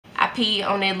peed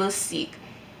on that little sick.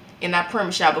 And I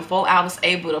promise y'all, before I was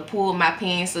able to pull my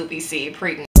pants up, it said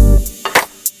pregnant.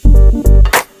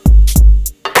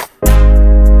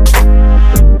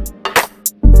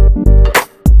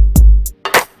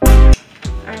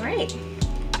 Alright.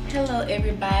 Hello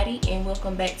everybody and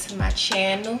welcome back to my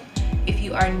channel. If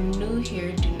you are new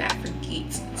here, do not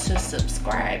forget to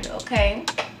subscribe, okay?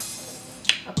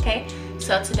 Okay,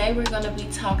 so today we're going to be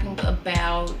talking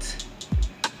about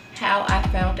how I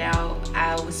found out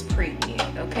I was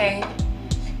pregnant, okay?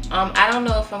 I don't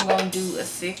know if I'm going to do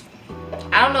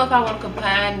I don't know if I want to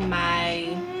combine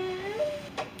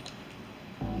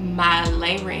my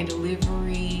labor and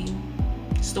delivery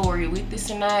story with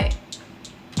this or not,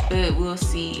 but we'll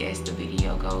see as the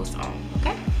video goes on,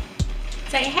 okay?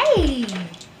 Say hey!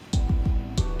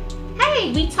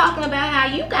 Hey, we talking about how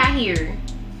you got here.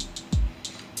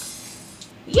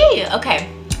 Yeah, okay.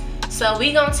 So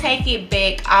we gonna take it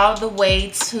back all the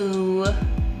way to,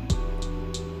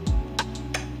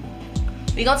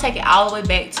 we gonna take it all the way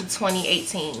back to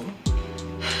 2018.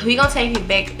 We gonna take it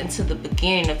back into the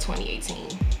beginning of 2018.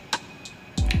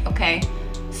 Okay,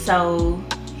 so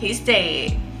his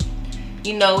dad,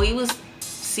 you know, he was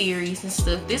serious and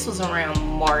stuff. This was around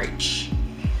March.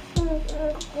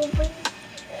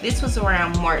 This was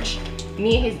around March.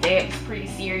 Me and his dad was pretty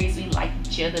serious. We liked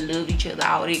each other, loved each other,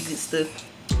 all that good stuff.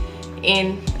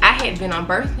 And I had been on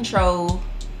birth control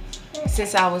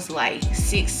since I was like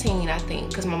 16, I think,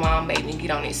 because my mom made me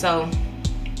get on it. So,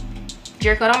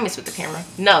 Jericho, don't mess with the camera.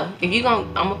 No, if you gonna,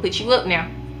 I'm gonna put you up now.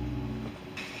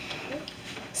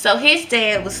 So his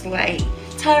dad was like,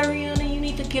 Tyriana, you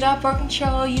need to get off birth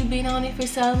control. You've been on it for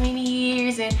so many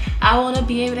years, and I want to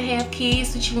be able to have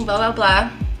kids with you, and blah blah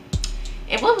blah.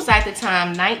 And what was I at the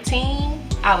time? 19?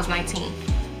 I was 19.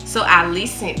 So I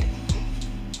listened.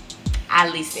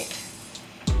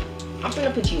 I'm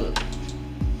gonna put you up.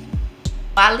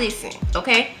 I listened,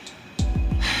 okay?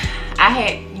 I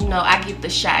had, you know, I get the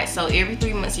shot. So every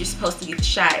 3 months you're supposed to get the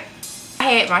shot. I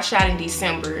had my shot in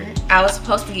December. I was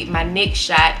supposed to get my next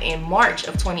shot in March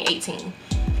of 2018.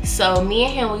 So me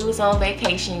and him, we was on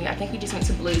vacation. I think we just went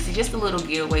to Biloxi, just a little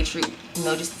getaway trip, you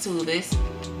know, just the two of us.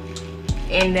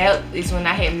 And that is when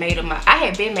I had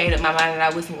been made up my mind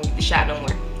that I wasn't gonna get the shot no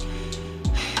more.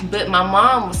 But my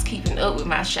mom was keeping up with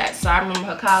my shot. So I remember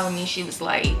her calling me and she was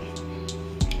like,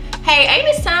 hey, ain't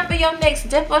it time for your next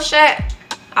depot shot?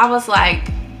 I was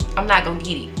like, I'm not gonna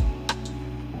get it.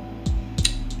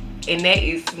 And that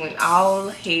is when all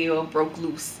hell broke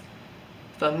loose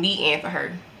for me and for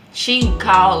her. She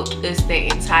called us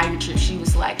that entire trip. She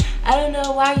was like, I don't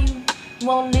know why you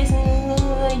won't listen.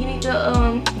 You need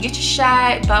to get your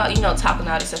shot. About, you know, talking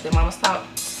all this stuff that mama's taught.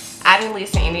 I didn't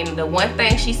listen. And then the one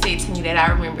thing she said to me that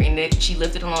I remember, and that she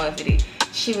lifted along with it,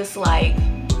 she was like,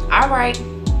 all right,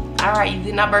 you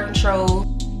getting out birth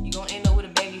control. You're gonna end up with a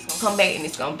baby. It's gonna come back and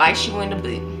it's gonna bite you in the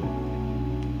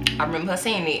butt. I remember her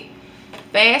saying that.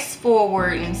 Fast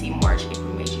forward, let me see, March,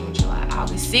 April, May, June, July,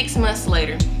 August. 6 months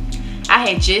later, I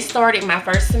had just started my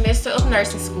first semester of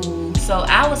nursing school. So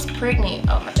I was pregnant.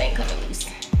 Oh, my thing coming loose.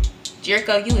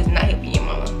 Jericho, you is not helping your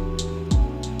mama.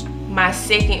 My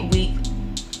second week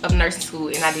of nursing school,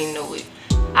 and I didn't know it.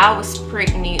 I was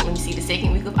pregnant, let me see, the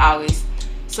second week of August.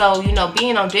 So, you know,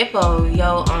 being on depot,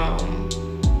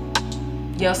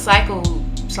 your cycle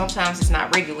sometimes is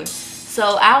not regular.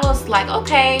 So I was like,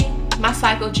 okay, my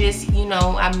cycle just, you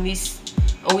know, I missed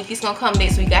a week. It's gonna come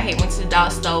next week. I had went to the dollar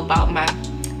store, bought my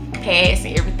pads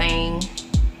and everything.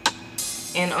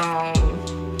 And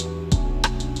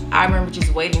I remember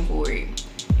just waiting for it.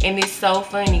 And it's so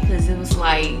funny because it was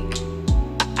like,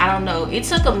 I don't know, it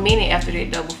took a minute after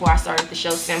that though before I started to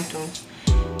show symptoms.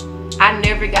 I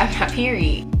never got my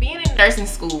period. Being in nursing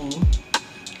school,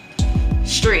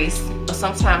 stress, or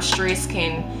sometimes stress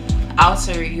can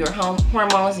alter your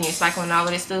hormones and your cycle and all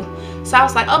of this stuff. So I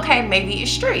was like, okay, maybe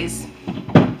it's stress.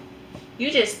 You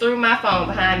just threw my phone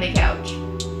behind the couch.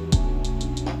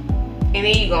 And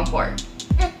then you gonna fart.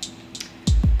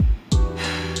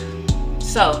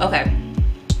 So, okay.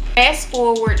 Fast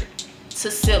forward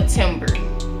to September.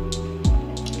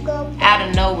 Out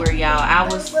of nowhere, y'all, I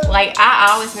was like,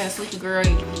 I always been a sleepy girl.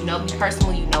 You know me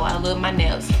personally, you know I love my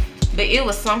naps. But it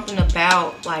was something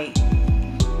about, like,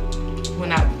 when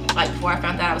before I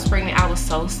found out I was pregnant, I was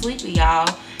so sleepy, y'all.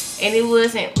 And it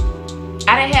wasn't,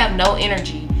 I didn't have no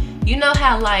energy. You know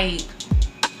how, like,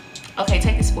 okay,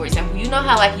 take this for example. You know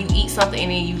how, like, you eat something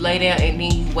and then you lay down and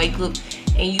then you wake up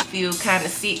and you feel kind of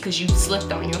sick because you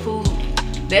slept on your food?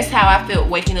 That's how I felt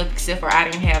waking up, except for I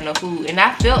didn't have no food. And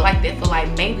I felt like that for like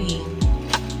maybe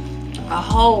a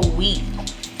whole week.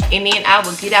 And then I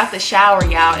would get out the shower,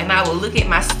 y'all, and I would look at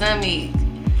my stomach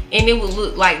and it would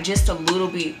look like just a little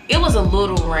bit, it was a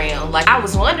little round. Like I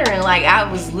was wondering, like I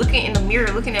was looking in the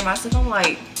mirror looking at myself, I'm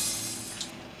like,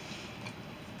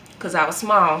 because I was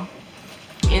small.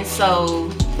 And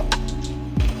so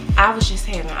I was just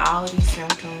having all of these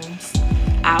symptoms.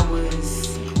 I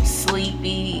was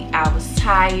sleepy, I was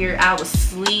tired, I was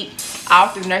asleep all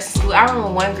through nursing school. I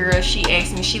remember one girl, she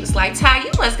asked me, she was like, Ty,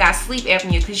 you must got sleep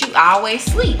apnea because you always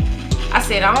sleep. I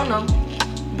said, I don't know.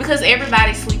 Because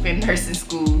everybody sleep in nursing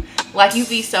school. Like you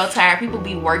be so tired, people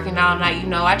be working all night, you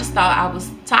know. I just thought I was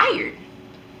tired.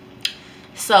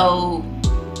 So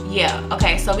yeah,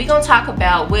 okay, so we're gonna talk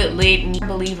about what led me to be a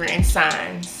believer in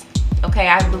signs. Okay,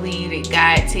 I believe that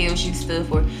God tells you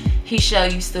stuff or he show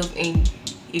you stuff, and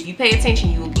if you pay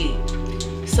attention, you will get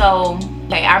it. So,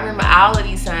 okay, I remember all of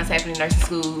these signs happening in nursing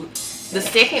school. The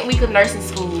second week of nursing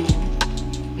school,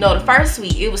 no, the first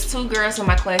week, it was 2 girls in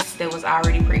my class that was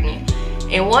already pregnant.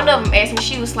 And one of them asked me,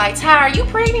 she was like, Ty, are you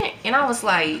pregnant? And I was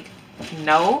like,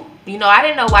 no. You know, I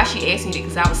didn't know why she asked me that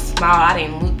because I was small. I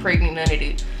didn't look pregnant, none of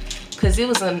it. Because it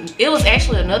was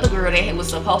actually another girl that was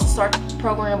supposed to start the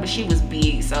program, but she was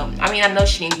big. So, I mean, I know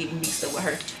she didn't get mixed up with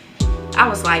her. I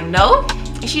was like, no.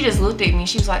 And she just looked at me.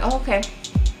 She was like, oh, okay.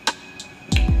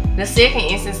 The second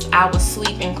instance, I was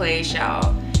asleep in class,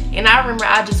 y'all. And I remember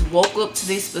I just woke up to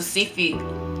this specific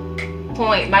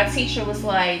point. My teacher was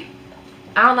like,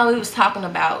 I don't know what he was talking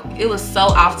about. It was so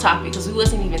off topic because we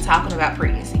wasn't even talking about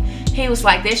pregnancy. He was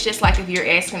like, that's just like if you're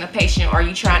asking a patient, are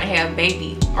you trying to have a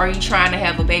baby? Are you trying to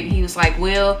have a baby? He was like,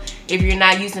 well, if you're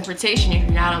not using protection, if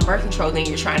you're not on birth control, then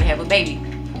you're trying to have a baby.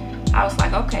 I was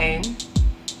like, okay.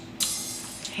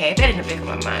 Had that in the back of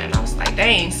my mind. I was like,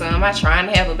 dang, so am I trying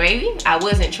to have a baby? I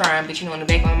wasn't trying, but you know, in the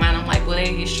back of my mind, I'm like, well, that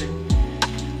is true.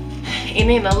 And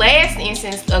then the last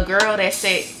instance, a girl that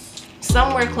sat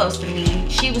somewhere close to me,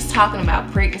 she was talking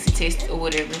about pregnancy tests or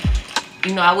whatever.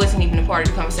 You know, I wasn't even a part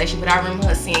of the conversation, but I remember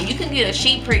her saying, you can get a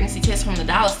cheap pregnancy test from the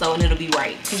dollar store and it'll be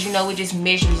right. Because, you know, it just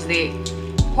measures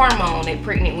that hormone that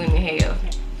pregnant women have.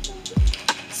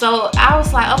 So I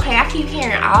was like, okay, I keep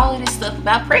hearing all of this stuff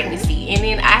about pregnancy. And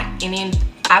then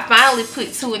I finally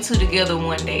put 2 and 2 together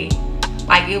one day.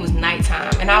 Like it was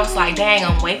nighttime. And I was like, dang,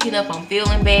 I'm waking up, I'm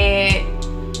feeling bad.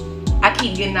 I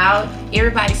keep getting out.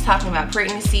 Everybody's talking about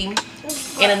pregnancy.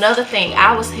 And another thing,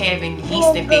 I was having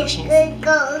yeast infections.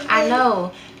 I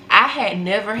know. I had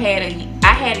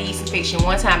a yeast infection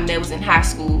one time, that was in high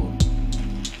school.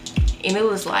 And it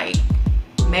was like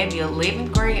maybe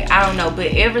 11th grade. I don't know.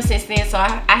 But ever since then, so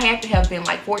I had to have been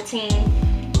like 14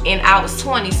 and I was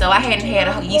 20. So I hadn't had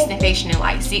a yeast infection in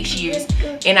like 6 years.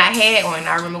 And I had one.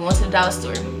 I remember going to the dollar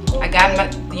store. I got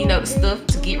my, you know, the stuff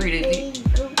to get rid of it.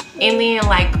 And then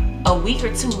like a week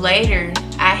or 2 later,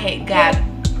 I had got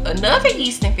another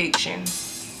yeast infection.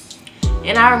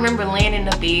 And I remember laying in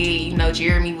the bed, you know,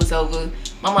 Jeremy was over.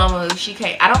 My mama, she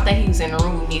came, I don't think he was in the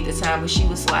room with me at the time, but she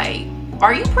was like,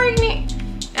 are you pregnant?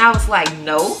 And I was like,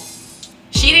 no.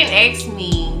 She didn't ask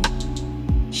me,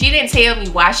 she didn't tell me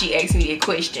why she asked me that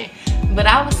question. But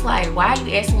I was like, why are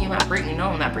you asking me am I pregnant? No,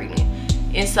 I'm not pregnant.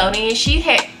 And so then she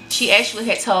actually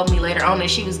had told me later on that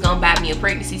she was gonna buy me a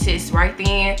pregnancy test right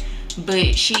then. But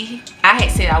I had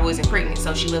said I wasn't pregnant,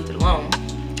 so she left it alone.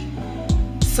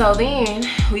 So then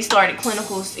we started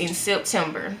clinicals in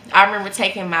September. I remember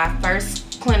taking my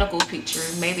first clinical picture.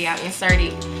 Maybe I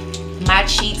inserted my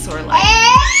cheeks were like,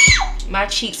 my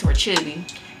cheeks were chubby.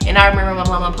 And I remember my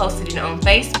mama posted it on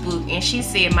Facebook and she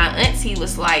said my auntie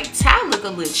was like, Ty look a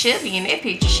little chubby in that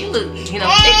picture. She looked, you know,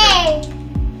 thicker.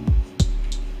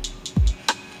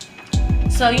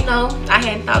 So, you know, I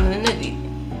hadn't thought of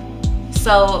it.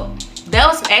 So that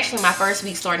was actually my first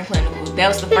week starting clinical. That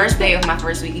was the first day of my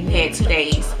first week. You had 2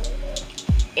 days.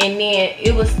 And then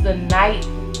it was the night,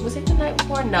 was it the night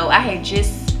before? No, I had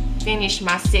just finished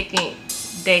my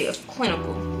 2nd day of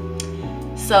clinical.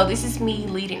 So this is me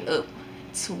leading up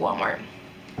to Walmart.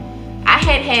 I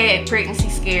had pregnancy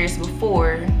scares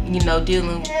before, you know,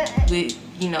 dealing with,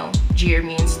 you know,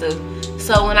 Jeremy and stuff.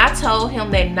 So when I told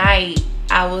him that night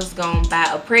I was gonna buy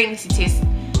a pregnancy test,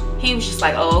 he was just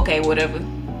like, oh, okay, whatever.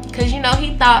 Because, you know,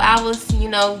 he thought I was, you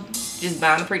know, just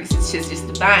buying a pregnancy test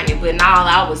just to buy it. But no,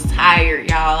 I was tired,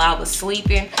 y'all. I was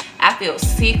sleeping. I felt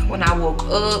sick when I woke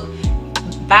up.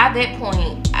 By that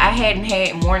point, I hadn't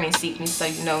had morning sickness. So,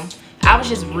 you know, I was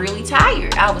just really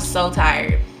tired. I was so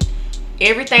tired.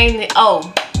 Everything that,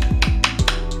 oh,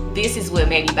 this is what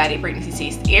made me buy that pregnancy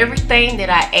test. Everything that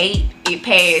I ate, it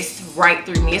passed right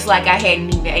through me. It's like I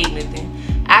hadn't even ate nothing.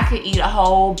 I could eat a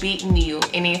whole big meal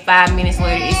and then 5 minutes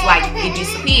later, it's like it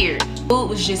disappeared. Food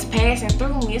was just passing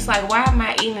through me. It's like, why am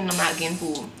I eating and I'm not getting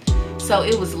full? So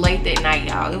it was late that night,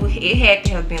 y'all. It had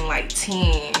to have been like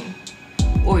 10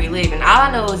 or 11. All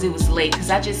I know is it was late because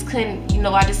I just couldn't, you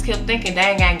know, I just kept thinking,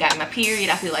 dang, I ain't got my period.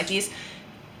 I feel like this.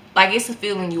 Like, it's a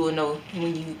feeling you will know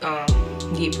when you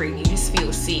get pregnant. You just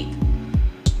feel sick.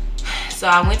 So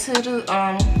I went to the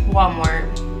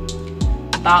Walmart,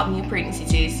 bought me a pregnancy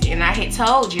test, and I had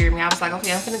told Jeremy, I was like,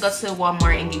 okay, I'm gonna go to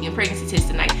Walmart and get me a pregnancy test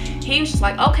tonight. He was just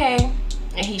like, okay,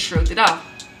 and he shrugged it off.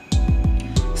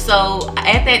 So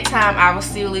at that time, I was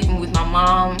still living with my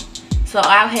mom, so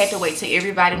I had to wait till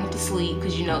everybody went to sleep,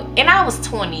 because, you know, and I was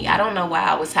 20. I don't know why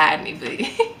I was hiding it, but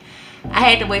I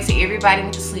had to wait till everybody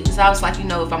went to sleep, because I was like, you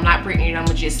know, if I'm not pregnant, I'm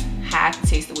gonna just hide the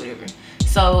test or whatever.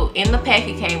 So in the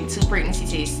packet came 2 pregnancy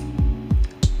tests.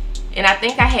 And I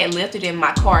think I had left it in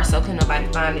my car, so couldn't nobody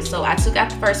find it. So I took out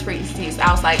the first pregnancy test.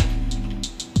 I was like,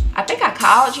 I think I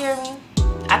called Jeremy.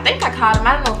 I think I called him.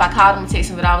 I don't know if I called him and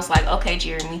texted him, but I was like, okay,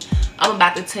 Jeremy, I'm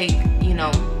about to take, you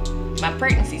know, my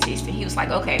pregnancy test. And he was like,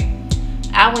 okay.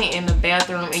 I went in the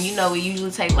bathroom, and you know, it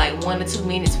usually take like 1 to 2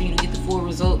 minutes for you to get the full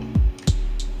result.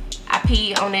 I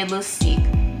peed on that little stick.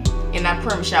 And I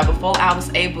promise y'all, before I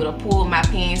was able to pull my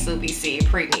pants up, it said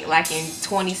pregnant. Like in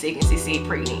 20 seconds, it said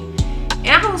pregnant. And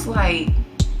I was like,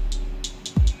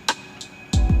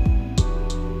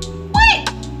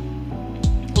 what?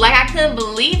 Like, I couldn't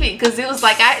believe it, because it was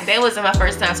like, that wasn't my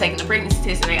first time taking the pregnancy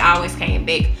test, and they always came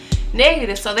back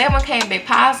negative. So that one came back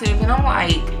positive, and I'm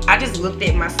like, I just looked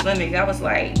at my stomach. I was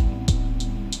like,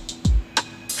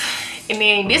 and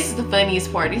then this is the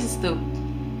funniest part. This is the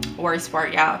worst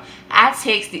part, y'all. I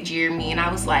texted Jeremy, and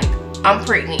I was like, I'm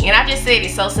pregnant. And I just said it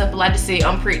so simple. I just said,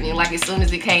 I'm pregnant, like as soon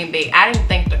as it came back. I didn't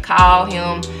think to call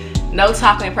him, no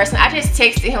talking in person. I just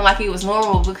texted him like it was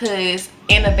normal, because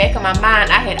in the back of my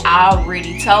mind, I had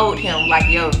already told him, like,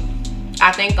 yo,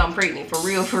 I think I'm pregnant, for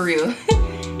real, for real.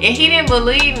 And he didn't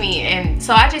believe me, and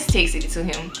so I just texted it to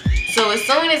him. So as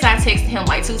soon as I texted him,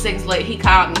 like 2 seconds later, he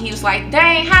called me. He was like,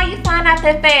 dang, how you find out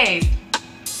that fast?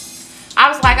 I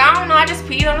was like, I don't know, I just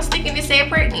peed on a stick and it said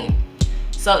pregnant.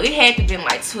 So it had to been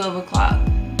like 12 o'clock.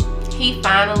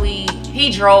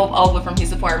 He drove over from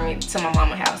his apartment to my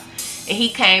mama's house. And he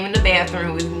came in the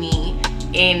bathroom with me.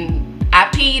 And I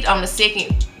peed on the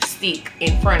second stick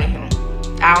in front of him.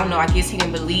 I don't know, I guess he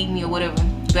didn't believe me or whatever.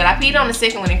 But I peed on the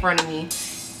second one in front of me.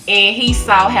 And he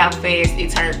saw how fast it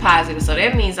turned positive. So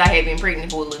that means I had been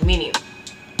pregnant for a little minute.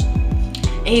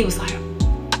 And he was like,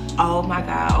 oh my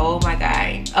God, oh my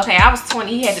God. Okay, I was 20,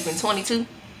 he had to have been 22.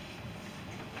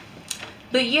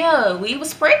 But yeah, we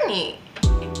was pregnant.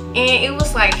 And it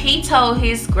was like, he told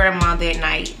his grandma that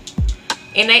night.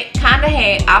 And they kind of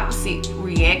had opposite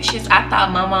reactions. I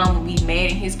thought my mom would be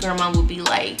mad and his grandma would be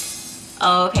like,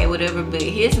 oh, okay, whatever. But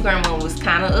his grandma was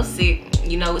kind of upset.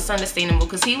 You know, it's understandable,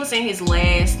 because he was in his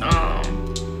last,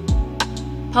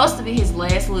 supposed to be his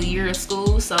last little year of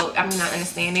school. So, I mean, I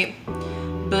understand it.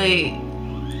 But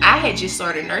I had just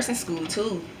started nursing school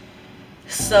too.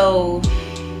 So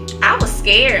I was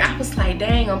scared. I was like,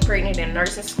 dang, I'm pregnant in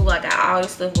nursing school. I got all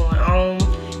this stuff going on.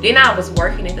 Then I was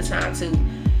working at the time too.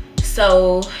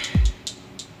 So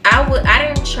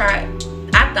I didn't try.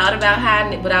 I thought about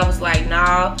hiding it, but I was like,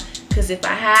 nah, because if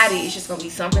I hide it, it's just gonna be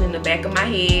something in the back of my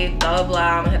head, blah blah.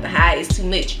 I'm gonna have to hide it. It's too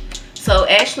much. So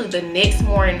actually the next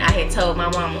morning I had told my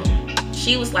mama.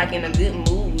 She was like in a good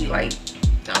mood, like,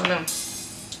 I don't know.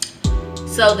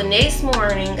 So the next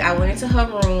morning, I went into her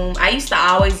room. I used to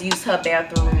always use her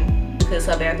bathroom because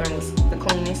her bathroom was the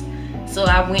cleanest. So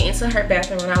I went into her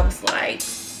bathroom and I was like,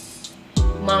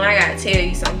 Mom, I gotta tell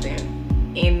you something.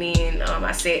 And then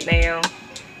I sat down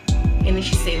and then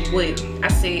she said, what? I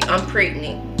said, I'm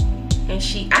pregnant. And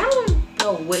I don't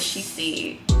know what she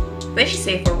said. But she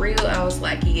said, for real? I was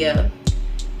like, yeah.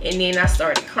 And then I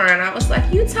started crying. I was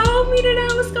like, you told me that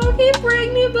I was gonna get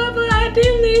pregnant, blah, blah. I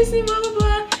didn't listen, blah, blah,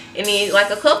 blah. And then like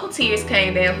a couple tears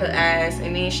came down her eyes,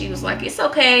 and then she was like, it's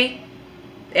okay.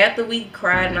 After we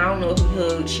cried, and I don't know if we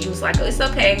hugged, she was like, oh, it's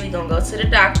okay, we gonna go to the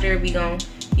doctor, we gonna,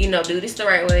 you know, do this the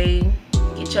right way,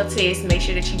 get your test, make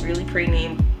sure that you're really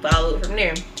pregnant, and follow it from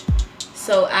there.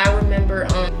 So I remember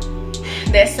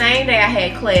that same day I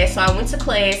had class. So I went to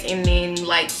class, and then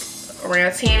like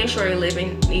around 10ish or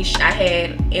 11ish, I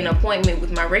had an appointment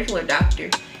with my regular doctor,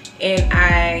 and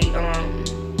I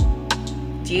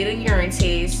did a urine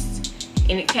test,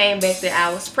 and it came back that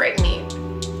I was pregnant.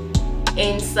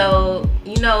 And so,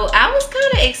 you know, I was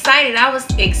kind of excited. I was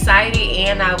excited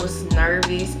and I was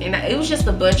nervous, and it was just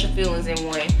a bunch of feelings in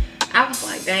one. I was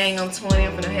like, dang, I'm 20,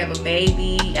 I'm gonna have a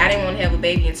baby. I didn't want to have a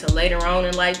baby until later on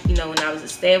in life, you know, when I was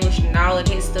established and all of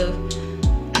that stuff.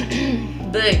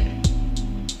 But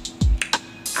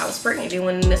I was pregnant. There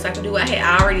wasn't this I could do. I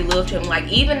had already loved him. Like,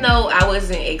 even though I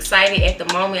wasn't excited at the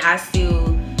moment, I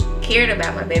still cared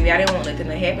about my baby. I didn't want nothing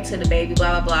to happen to the baby,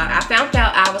 blah, blah, blah. I found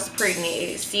out I was pregnant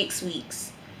at 6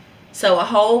 weeks. So a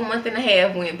whole month and a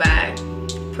half went by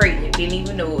pregnant. Didn't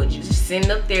even know it. Just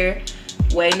sitting up there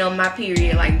waiting on my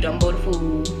period like Dumbo the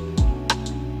Fool.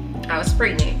 I was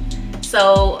pregnant.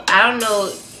 So I don't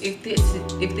know if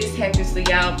this happens to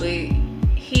y'all,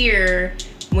 but here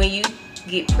when you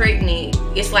get pregnant,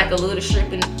 it's like a little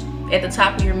strip at the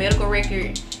top of your medical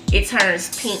record. It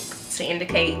turns pink to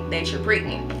indicate that you're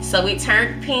pregnant. So it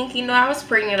turned pink. You know, I was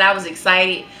pregnant. I was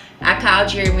excited. I called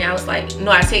Jeremy. I was like,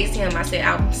 no, I texted him. I said,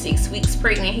 I'm 6 weeks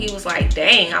pregnant. He was like,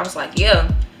 dang. I was like,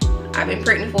 yeah, I've been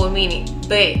pregnant for a minute.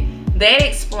 But that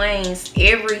explains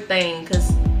everything, because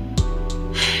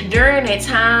during that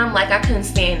time, like, I couldn't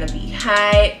stand to be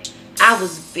hot. I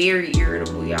was very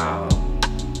irritable, y'all.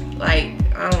 Like,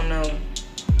 I don't know.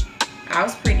 I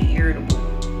was pretty irritable.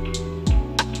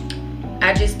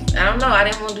 I don't know. I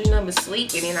didn't want to do nothing but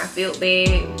sleep, and then I felt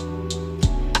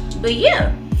bad. But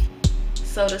yeah.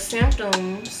 So the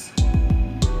symptoms,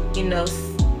 you know,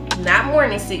 not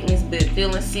morning sickness, but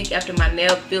feeling sick after my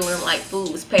nap, feeling like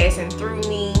food was passing through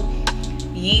me,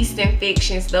 yeast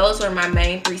infections. Those were my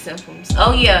main 3 symptoms.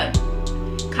 Oh yeah,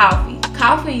 coffee.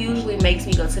 Coffee usually makes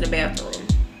me go to the bathroom.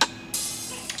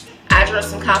 I drank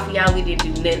some coffee, y'all. We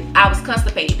didn't do nothing. I was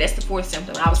constipated. That's the 4th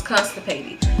symptom. I was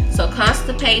constipated. So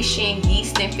constipation,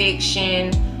 yeast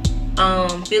infection,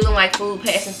 feeling like food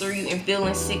passing through you, and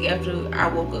feeling sick after I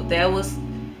woke up.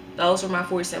 Those were my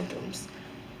 4 symptoms.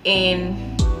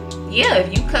 And yeah,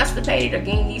 if you constipated or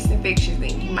getting yeast infections,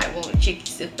 then you might want to check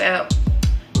yourself out,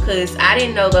 because I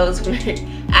didn't know those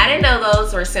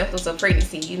were symptoms of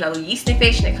pregnancy. You know, yeast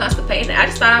infection and constipation. I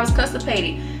just thought I was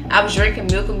constipated. I was drinking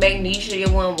milk and magnesia. It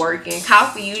wasn't working.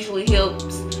 Coffee usually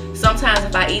helps. Sometimes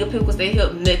if I eat a pickles, they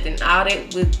help nothing. All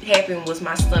that would happen was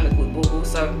my stomach would boo-boo.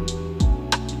 So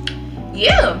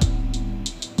yeah.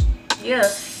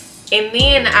 And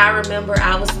then I remember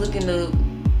I was looking up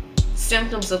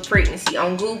symptoms of pregnancy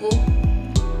on Google.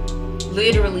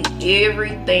 Literally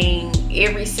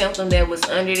every symptom that was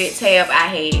under that tab, I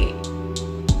had.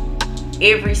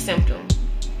 Every symptom.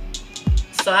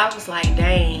 So I was like,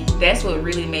 dang, that's what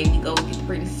really made me go get the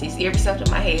pregnancy test. Every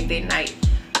symptom I had that night,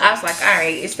 I was like, all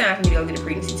right, it's time for me to go get a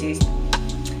pregnancy test.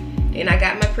 And I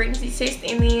got my pregnancy test,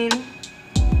 and then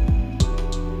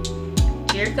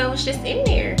Jericho was just in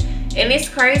there. And it's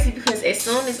crazy because as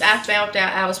soon as I found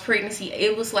out I was pregnant,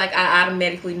 it was like I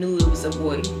automatically knew it was a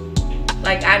boy.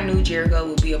 Like, I knew Jericho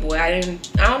would be a boy. I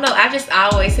don't know, I just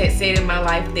always had said in my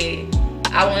life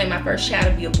that I wanted my first child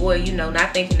to be a boy, you know,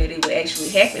 not thinking that it would actually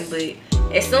happen. But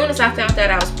as soon as I found out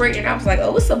I was pregnant, I was like,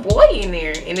 oh, it's a boy in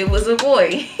there. And it was a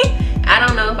boy. I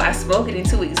don't know if I spoke it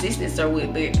into existence or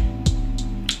what, but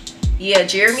yeah,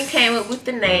 Jeremy came up with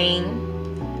the name.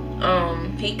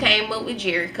 He came up with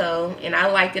Jericho, and I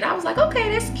liked it. I was like, okay,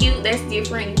 that's cute, that's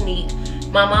different, unique.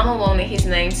 My mama wanted his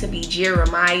name to be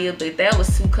Jeremiah, but that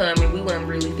was too common. We weren't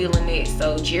really feeling it.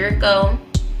 So Jericho,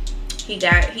 he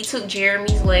took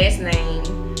Jeremy's last name.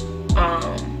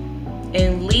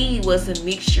 And Lee was a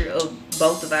mixture of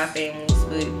both of our families.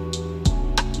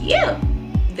 But yeah,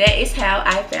 that is how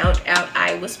I found out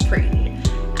I was pregnant.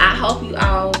 I hope you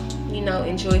all, you know,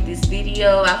 enjoyed this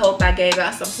video. I hope I gave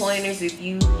out some pointers if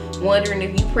you wondering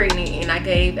if you pregnant, and I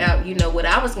gave out, you know, what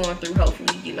I was going through.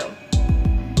 Hopefully, you know,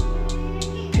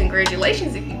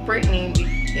 congratulations if you're pregnant,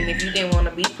 and if you didn't want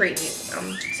to be pregnant,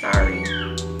 I'm sorry.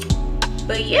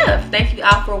 But yeah, thank you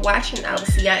all for watching. I will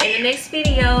see y'all in the next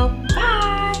video.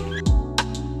 Bye.